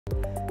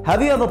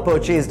Have you ever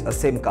purchased a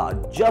SIM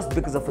card just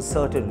because of a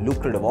certain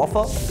lucrative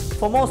offer?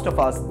 For most of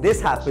us,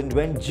 this happened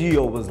when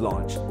Jio was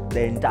launched.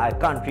 The entire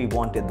country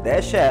wanted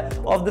their share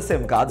of the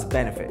SIM card's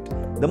benefit.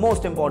 The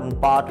most important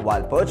part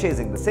while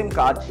purchasing the SIM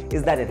card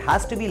is that it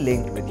has to be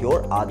linked with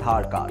your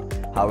Aadhaar card.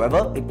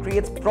 However, it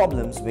creates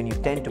problems when you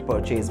tend to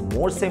purchase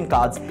more SIM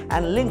cards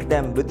and link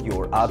them with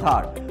your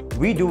Aadhaar.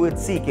 We do it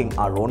seeking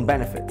our own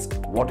benefits.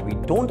 What we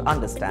don't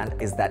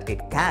understand is that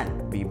it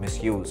can be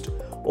misused.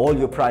 All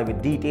your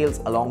private details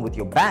along with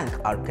your bank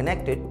are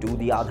connected to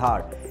the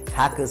Aadhaar.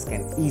 Hackers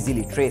can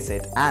easily trace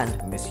it and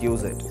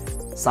misuse it.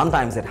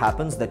 Sometimes it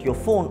happens that your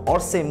phone or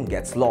SIM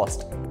gets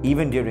lost.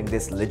 Even during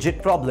this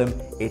legit problem,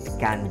 it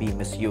can be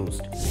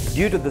misused.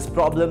 Due to this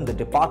problem, the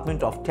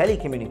Department of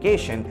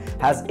Telecommunication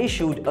has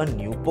issued a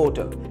new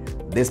portal.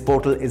 This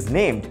portal is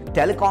named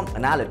Telecom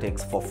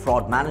Analytics for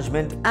Fraud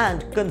Management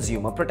and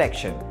Consumer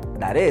Protection,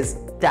 that is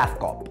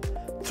TAFCOP.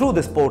 Through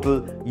this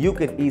portal, you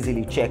can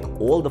easily check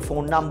all the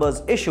phone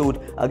numbers issued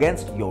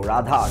against your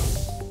Aadhaar.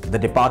 The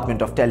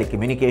Department of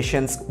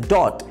Telecommunications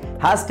 (DOT)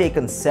 has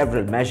taken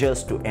several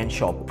measures to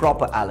ensure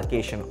proper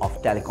allocation of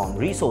telecom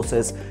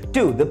resources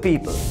to the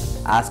people.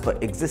 As per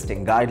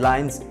existing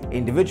guidelines,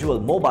 individual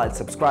mobile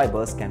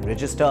subscribers can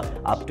register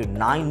up to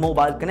 9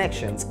 mobile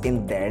connections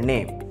in their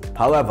name.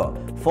 However,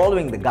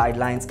 following the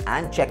guidelines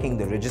and checking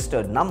the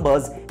registered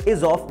numbers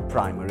is of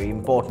primary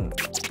importance.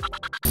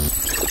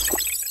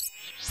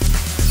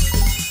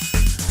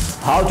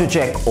 How to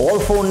check all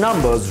phone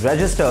numbers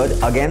registered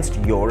against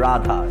your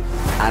Aadhaar.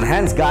 And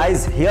hence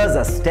guys, here's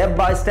a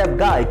step-by-step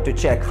guide to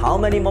check how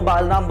many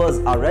mobile numbers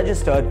are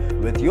registered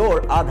with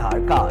your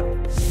Aadhaar card.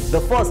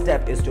 The first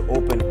step is to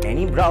open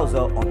any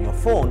browser on your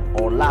phone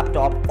or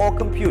laptop or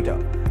computer.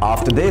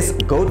 After this,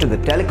 go to the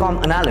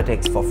Telecom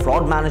Analytics for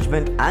Fraud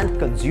Management and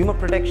Consumer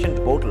Protection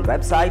portal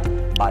website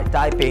by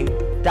typing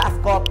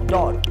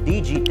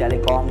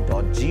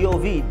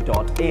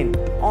tafcop.dgtelecom.gov.in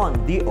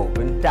on the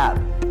Open tab.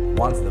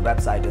 Once the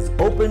website is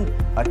opened,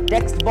 a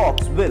text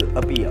box will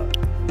appear.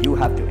 You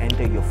have to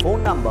enter your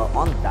phone number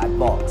on that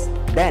box.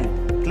 Then,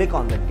 click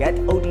on the Get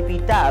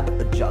OTP tab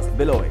just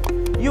below it.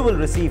 You will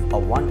receive a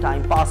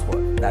one-time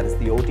password, that is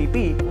the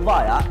OTP,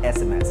 via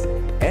SMS.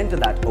 Enter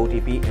that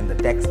OTP in the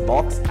text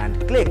box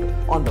and click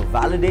on the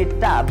Validate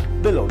tab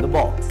below the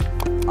box.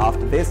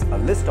 After this, a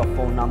list of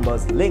phone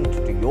numbers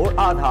linked to your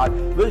Aadhaar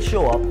will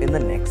show up in the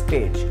next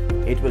page.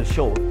 It will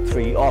show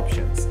 3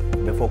 options.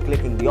 Before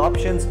clicking the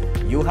options,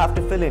 you have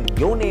to fill in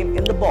your name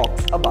in the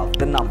box above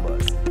the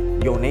numbers.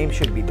 Your name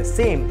should be the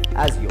same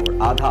as your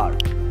Aadhaar.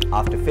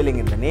 After filling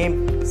in the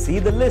name, see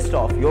the list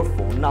of your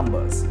phone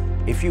numbers.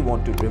 If you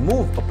want to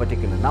remove a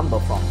particular number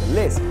from the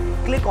list,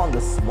 click on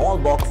the small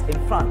box in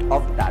front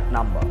of that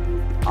number.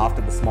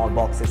 After the small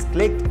box is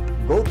clicked,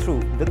 go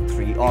through the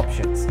 3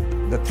 options.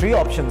 The 3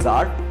 options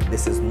are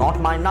 "This is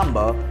not my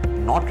number,"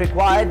 "Not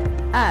required,"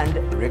 and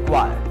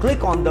 "Required."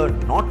 Click on the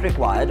 "Not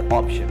required"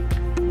 option.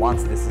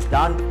 Once this is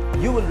done,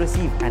 you will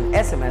receive an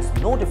SMS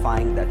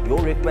notifying that your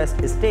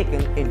request is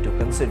taken into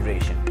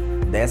consideration.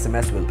 The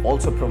SMS will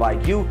also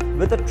provide you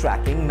with a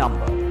tracking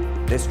number.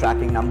 This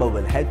tracking number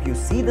will help you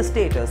see the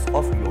status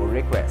of your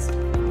request.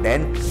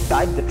 Then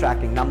type the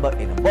tracking number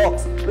in a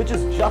box which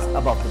is just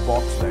above the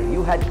box where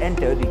you had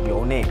entered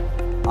your name.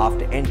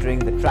 After entering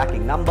the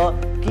tracking number,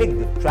 click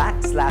the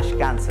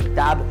Track/Cancel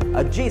tab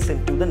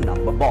adjacent to the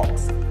number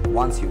box.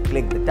 Once you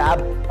click the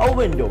tab, a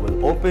window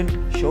will open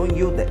showing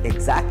you the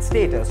exact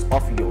status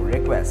of your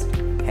request.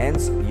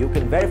 Hence, you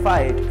can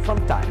verify it from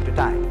time to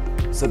time.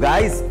 So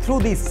guys, through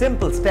these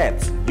simple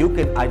steps, you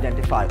can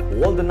identify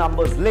all the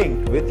numbers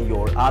linked with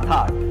your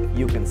Aadhaar.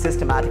 You can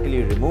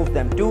systematically remove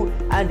them too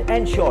and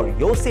ensure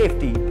your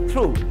safety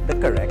through the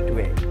correct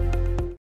way.